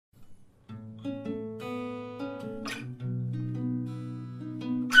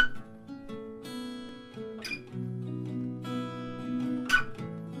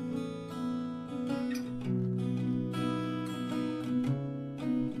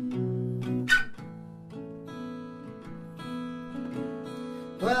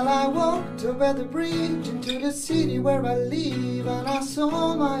Well, I walked over the bridge into the city where I live, and I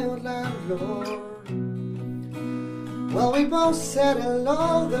saw my old landlord. Well, we both said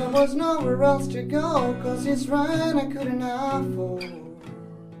hello, there was nowhere else to go, 'cause his rent I couldn't afford.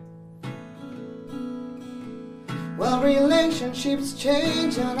 Well, relationships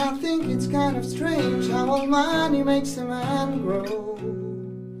change, and I think it's kind of strange how all money makes a man grow.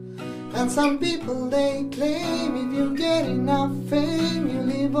 And some people, they claim if you get enough fame, you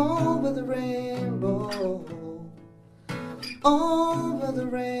live over the rainbow, over the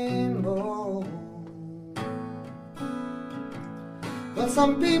rainbow. But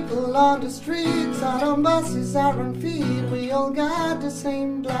some people on the streets, out on buses, out on feet, we all got the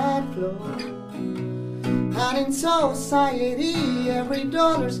same blood flow. And in society, every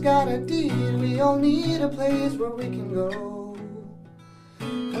dollar's got a deed. We all need a place where we can go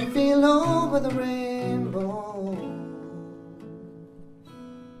and feel over the rainbow.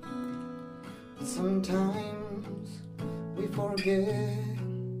 Sometimes we forget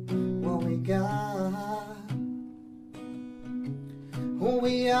what we got, who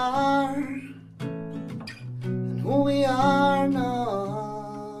we are and who we are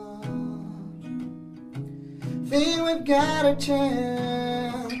not. Think we've got a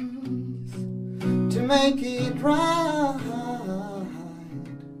chance to make it right.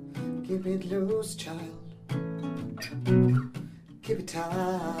 Keep it loose, child. Keep it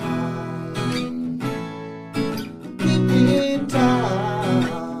tight. Keep it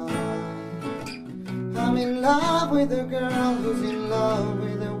tight. I'm in love with a girl who's in love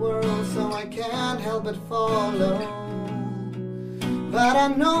with the world, so I can't help but follow. But I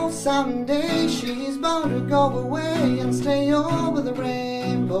know someday she's bound to go away and stay over the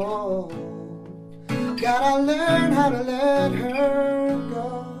rainbow. Gotta learn how to let her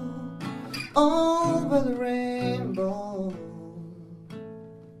go over the rainbow.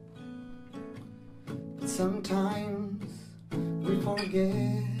 But sometimes we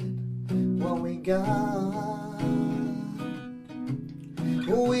forget what we got,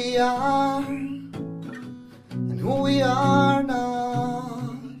 who we are and who we are not.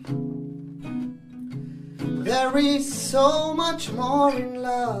 There is so much more in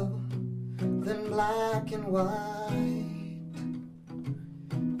love than black and white.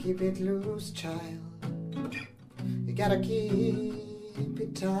 Keep it loose, child. You gotta keep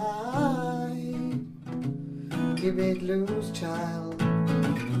it tight. Keep it loose, child.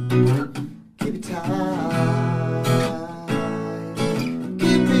 Keep it tight.